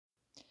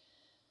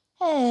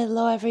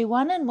Hello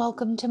everyone and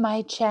welcome to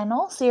my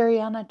channel,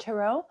 Siriana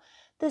Tarot.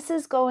 This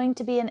is going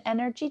to be an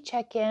energy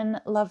check-in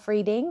love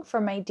reading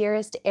for my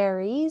dearest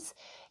Aries.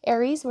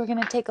 Aries, we're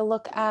going to take a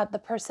look at the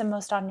person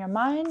most on your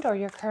mind or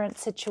your current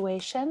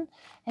situation.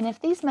 And if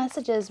these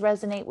messages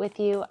resonate with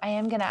you, I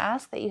am going to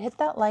ask that you hit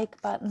that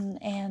like button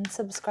and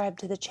subscribe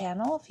to the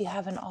channel if you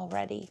haven't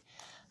already.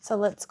 So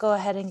let's go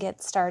ahead and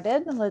get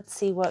started. Let's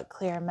see what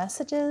clear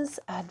messages,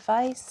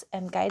 advice,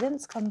 and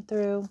guidance come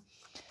through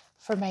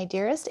for my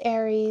dearest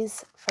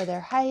Aries, for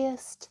their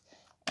highest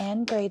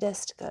and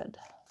greatest good.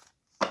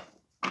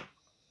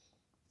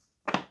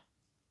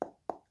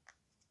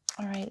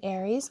 All right,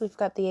 Aries, we've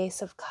got the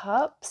Ace of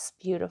Cups.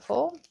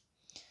 Beautiful.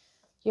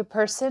 Your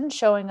person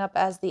showing up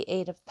as the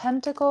Eight of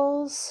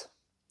Pentacles.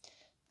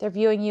 They're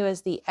viewing you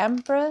as the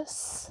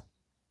Empress.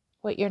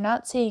 What you're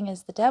not seeing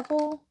is the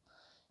Devil.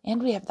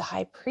 And we have the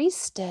High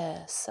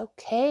Priestess.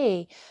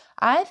 Okay.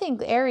 I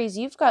think, Aries,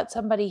 you've got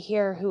somebody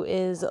here who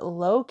is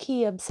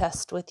low-key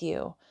obsessed with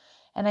you.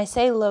 And I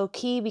say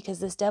low-key because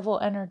this Devil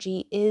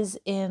energy is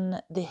in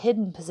the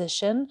hidden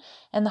position.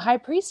 And the High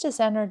Priestess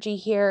energy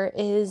here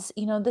is,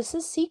 this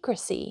is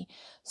secrecy.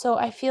 So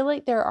I feel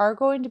like there are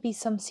going to be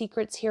some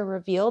secrets here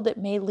revealed. It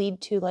may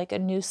lead to like a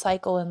new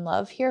cycle in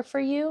love here for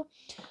you.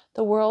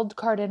 The World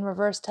card in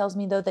reverse tells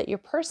me, though, that your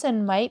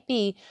person might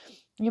be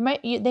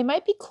they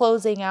might be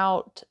closing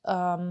out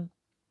an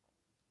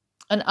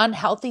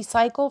unhealthy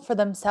cycle for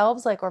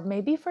themselves, or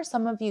maybe for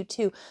some of you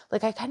too.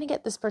 Like, I kind of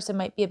get this person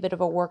might be a bit of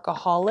a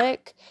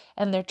workaholic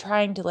and they're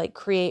trying to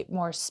create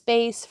more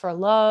space for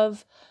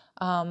love.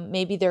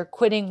 Maybe they're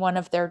quitting one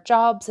of their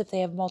jobs if they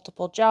have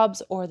multiple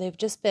jobs, or they're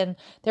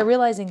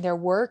realizing their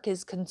work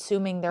is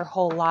consuming their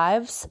whole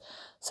lives.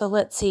 So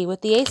let's see, with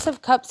the Ace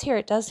of Cups here,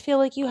 it does feel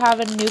like you have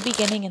a new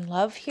beginning in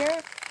love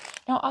here.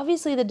 Now,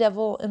 obviously, the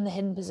Devil in the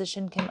hidden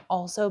position can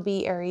also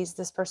be, Aries,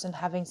 this person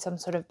having some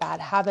sort of bad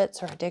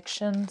habits or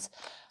addictions.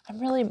 I'm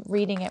really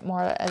reading it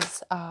more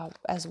as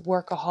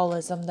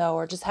workaholism, though,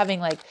 or just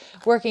having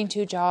working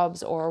 2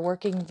 jobs or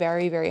working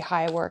very, very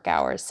high work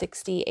hours,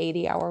 60,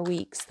 80-hour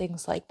weeks,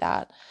 things like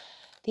that.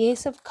 The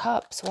Ace of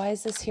Cups, why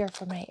is this here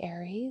for my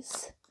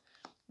Aries?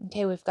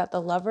 Okay, we've got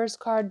the Lovers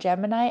card,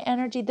 Gemini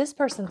energy. This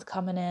person's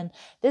coming in.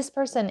 This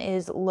person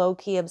is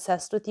low-key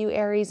obsessed with you,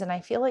 Aries, and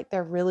I feel like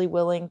they're really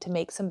willing to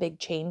make some big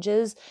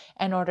changes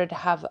in order to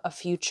have a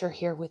future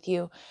here with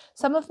you.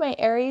 Some of my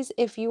Aries,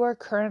 if you are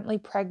currently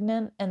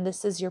pregnant and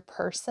this is your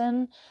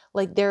person,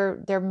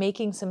 they're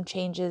making some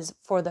changes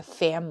for the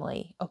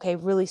family. Okay,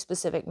 really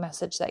specific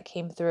message that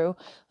came through.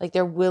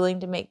 They're willing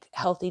to make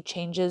healthy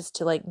changes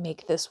to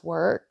make this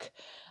work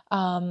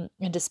and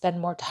to spend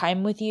more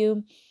time with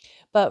you.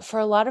 But for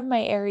a lot of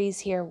my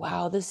Aries here,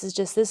 wow, this is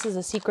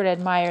a secret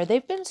admirer.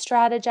 They've been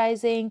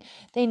strategizing.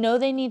 They know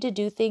they need to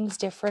do things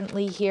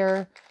differently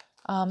here.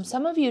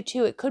 Some of you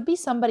too, it could be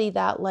somebody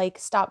that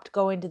stopped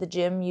going to the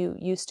gym you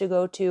used to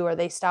go to, or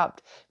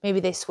maybe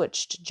they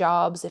switched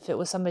jobs if it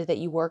was somebody that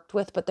you worked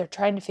with, but they're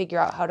trying to figure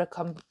out how to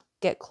come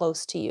get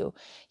close to you.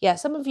 Yeah,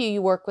 some of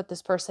you work with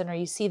this person or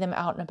you see them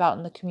out and about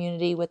in the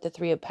community with the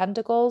Three of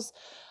Pentacles,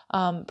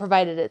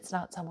 provided it's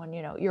not someone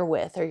you're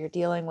with or you're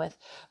dealing with.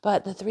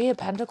 But the Three of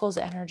Pentacles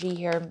energy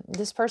here,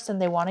 this person,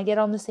 they want to get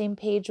on the same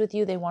page with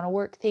you. They want to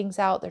work things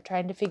out. They're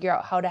trying to figure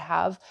out how to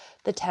have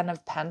the 10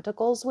 of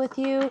Pentacles with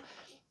you.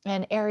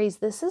 And Aries,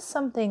 this is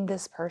something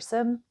this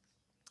person,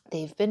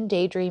 they've been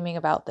daydreaming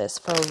about this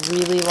for a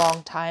really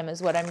long time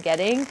is what I'm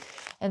getting.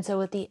 And so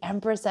with the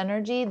Empress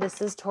energy, this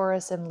is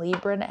Taurus and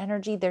Libran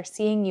energy. They're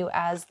seeing you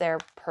as their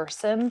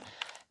person.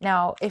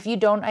 Now, if you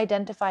don't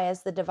identify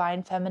as the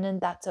divine feminine,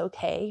 that's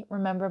okay.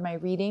 Remember, my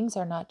readings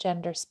are not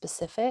gender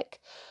specific,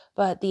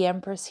 but the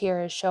Empress here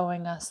is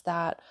showing us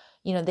that,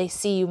 they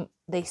see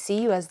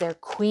you as their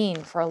queen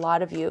for a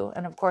lot of you.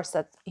 And of course,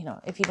 that's,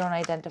 if you don't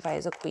identify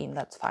as a queen,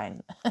 that's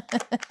fine.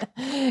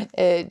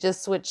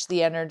 Just switch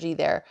the energy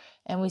there.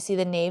 And we see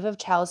the Knave of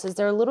Chalices.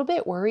 They're a little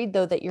bit worried,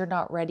 though, that you're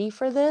not ready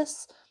for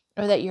this,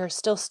 or that you're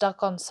still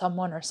stuck on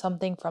someone or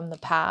something from the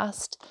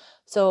past.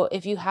 So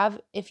if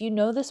you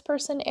know this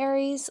person,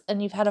 Aries,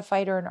 and you've had a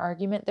fight or an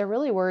argument, they're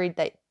really worried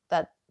that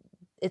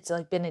it's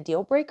been a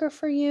deal breaker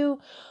for you,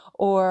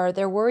 or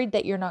they're worried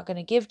that you're not going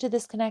to give to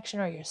this connection,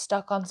 or you're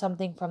stuck on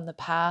something from the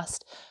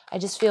past. I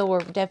just feel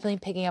we're definitely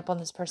picking up on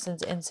this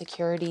person's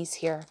insecurities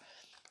here.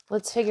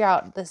 Let's figure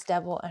out this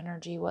Devil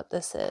energy, what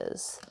this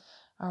is.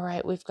 All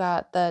right, we've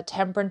got the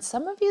Temperance.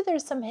 Some of you,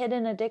 there's some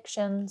hidden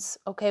addictions,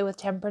 okay, with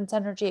Temperance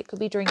energy. It could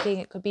be drinking,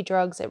 it could be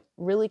drugs, it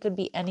really could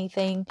be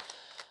anything.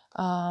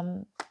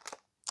 And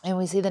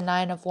we see the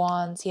Nine of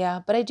Wands,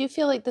 yeah. But I do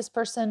feel like this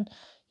person,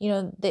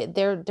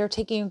 they're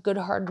taking a good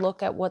hard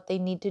look at what they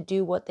need to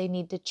do, what they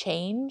need to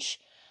change,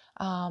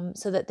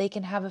 so that they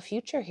can have a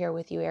future here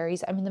with you,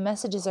 Aries. I mean, the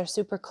messages are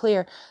super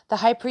clear. The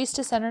High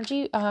Priestess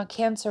energy,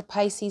 Cancer,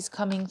 Pisces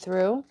coming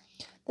through.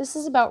 This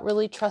is about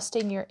really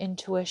trusting your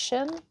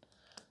intuition.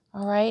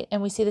 All right,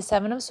 and we see the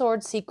Seven of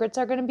Swords. Secrets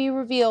are going to be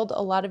revealed.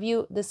 A lot of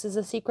you, this is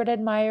a secret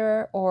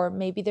admirer, or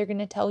maybe they're going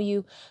to tell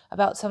you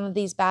about some of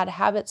these bad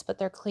habits, but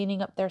they're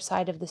cleaning up their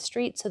side of the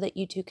street so that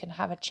you two can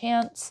have a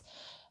chance.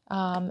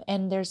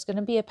 And there's going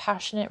to be a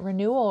passionate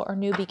renewal or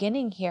new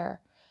beginning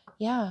here.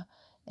 Yeah.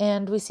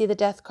 And we see the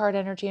death card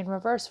energy in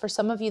reverse. For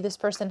some of you, this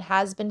person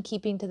has been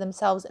keeping to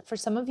themselves. For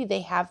some of you, they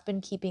have been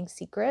keeping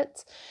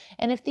secrets.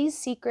 And if these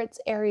secrets,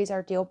 Aries,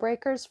 are deal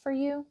breakers for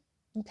you,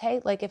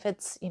 okay, like if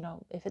it's,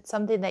 if it's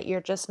something that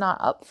you're just not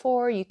up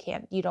for, you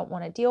don't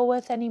want to deal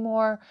with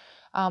anymore,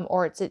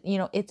 or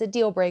it's a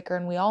deal breaker,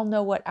 and we all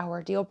know what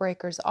our deal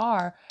breakers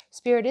are.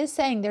 Spirit is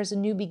saying there's a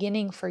new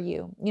beginning for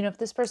you. If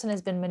this person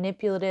has been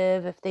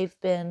manipulative, if they've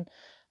been,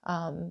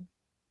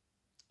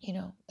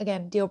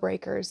 again, deal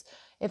breakers,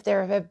 if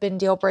there have been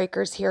deal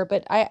breakers here,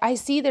 but I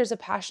see there's a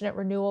passionate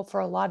renewal for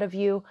a lot of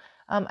you.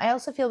 I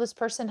also feel this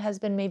person has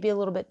been maybe a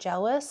little bit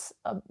jealous,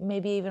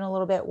 maybe even a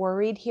little bit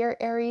worried here,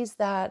 Aries,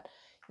 that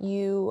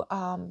you,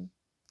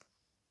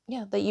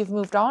 that you've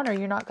moved on, or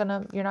you're not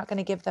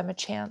gonna give them a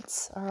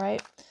chance. All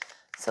right.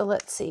 So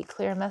let's see,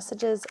 clear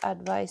messages,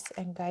 advice,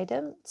 and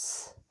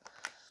guidance.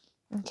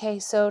 Okay,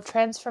 so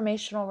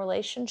transformational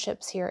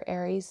relationships here,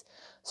 Aries.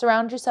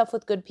 Surround yourself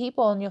with good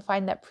people, and you'll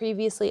find that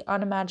previously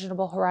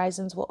unimaginable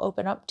horizons will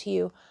open up to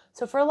you.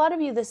 So for a lot of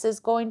you, this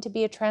is going to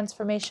be a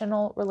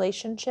transformational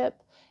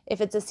relationship. If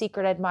it's a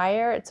secret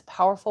admirer, it's a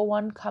powerful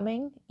one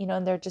coming,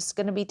 and they're just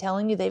going to be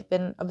telling you they've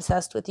been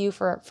obsessed with you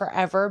for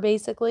forever,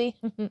 basically.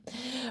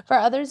 For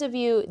others of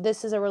you,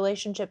 this is a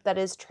relationship that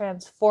is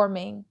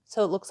transforming.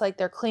 So it looks like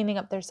they're cleaning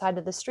up their side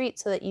of the street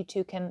so that you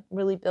two can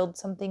really build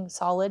something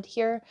solid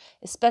here,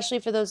 especially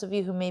for those of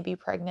you who may be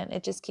pregnant.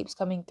 It just keeps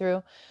coming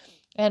through.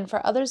 And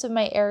for others of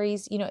my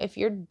Aries, if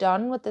you're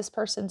done with this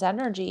person's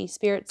energy,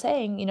 Spirit's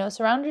saying,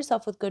 surround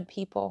yourself with good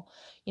people.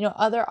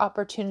 Other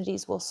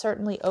opportunities will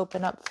certainly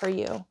open up for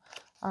you.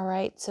 All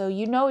right. So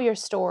your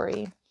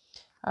story.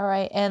 All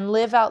right. And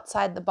live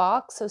outside the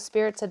box. So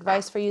Spirit's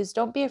advice for you is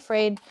don't be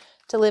afraid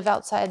to live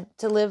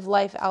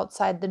life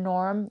outside the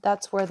norm.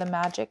 That's where the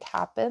magic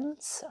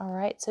happens. All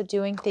right. So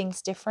doing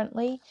things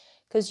differently,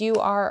 because you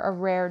are a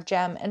rare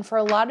gem. And for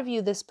a lot of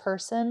you, this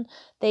person,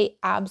 they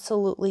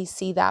absolutely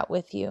see that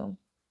with you,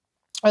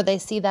 or they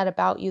see that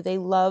about you. They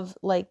love,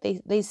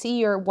 they see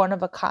you're one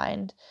of a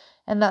kind.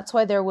 And that's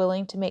why they're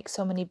willing to make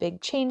so many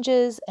big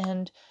changes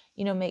and,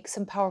 make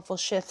some powerful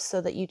shifts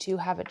so that you two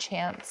have a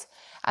chance.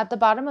 At the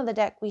bottom of the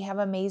deck, we have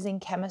amazing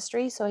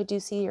chemistry. So I do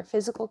see your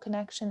physical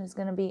connection is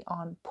going to be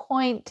on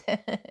point.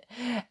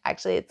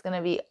 Actually, it's going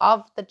to be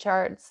off the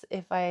charts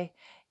if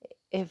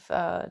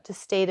to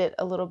state it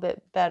a little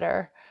bit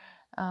better.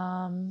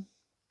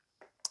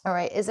 All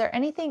right. Is there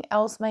anything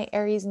else my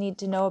Aries need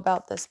to know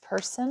about this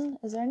person?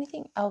 Is there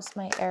anything else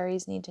my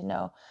Aries need to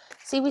know?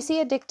 See, we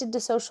see addicted to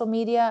social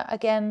media.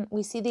 Again,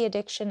 we see the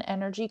addiction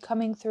energy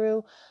coming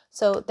through.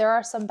 So there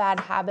are some bad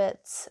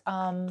habits.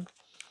 Some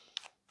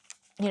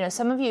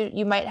of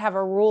you might have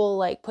a rule,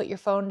 like put your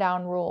phone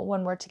down rule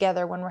when we're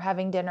together, when we're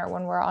having dinner,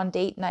 when we're on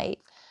date night.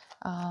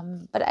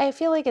 But I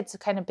feel like it's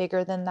kind of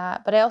bigger than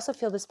that. But I also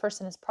feel this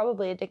person is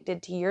probably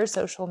addicted to your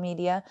social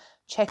media,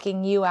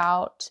 checking you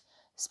out,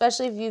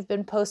 especially if you've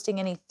been posting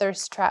any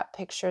thirst trap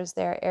pictures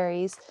there,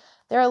 Aries.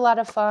 They're a lot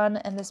of fun,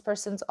 and this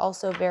person's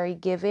also very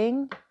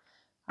giving.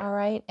 All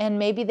right. And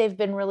maybe they've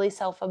been really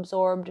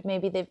self-absorbed.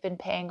 Maybe they've been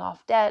paying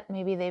off debt.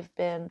 Maybe they've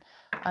been,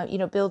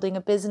 building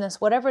a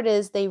business. Whatever it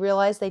is, they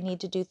realize they need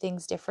to do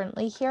things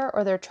differently here,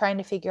 or they're trying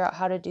to figure out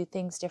how to do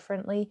things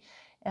differently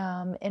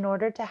in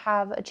order to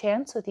have a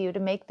chance with you to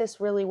make this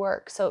really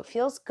work. So it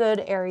feels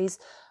good, Aries.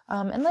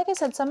 And like I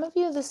said, some of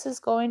you, this is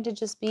going to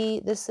just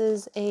be, this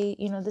is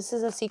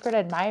a secret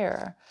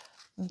admirer,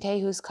 okay,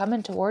 who's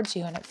coming towards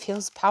you, and it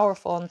feels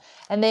powerful.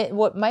 And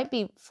what might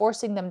be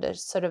forcing them to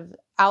sort of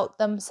out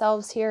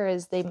themselves here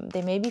is they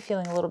may be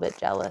feeling a little bit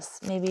jealous.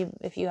 Maybe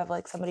if you have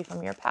like somebody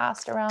from your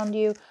past around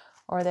you,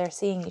 or they're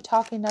seeing you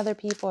talking to other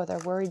people, or they're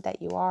worried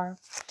that you are.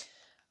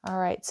 All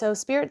right. So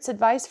Spirit's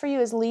advice for you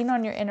is lean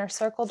on your inner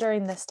circle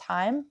during this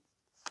time.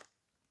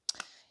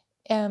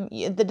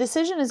 The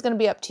decision is going to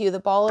be up to you. The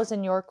ball is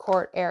in your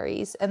court,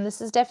 Aries. And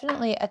this is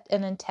definitely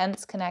an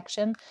intense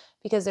connection,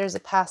 because there's a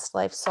past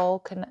life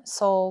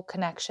soul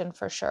connection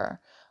for sure.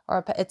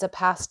 Or it's a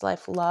past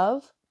life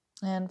love,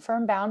 and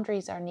firm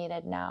boundaries are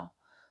needed now.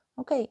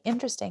 Okay,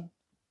 interesting.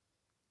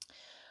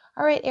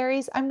 All right,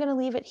 Aries, I'm going to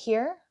leave it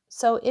here.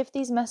 So if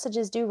these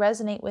messages do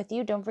resonate with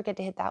you, don't forget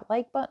to hit that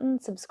like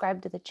button,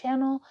 subscribe to the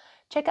channel,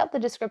 check out the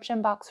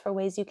description box for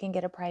ways you can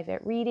get a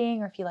private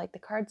reading, or if you like the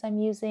cards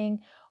I'm using,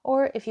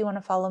 or if you want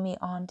to follow me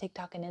on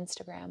TikTok and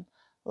Instagram.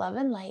 Love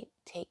and light.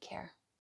 Take care.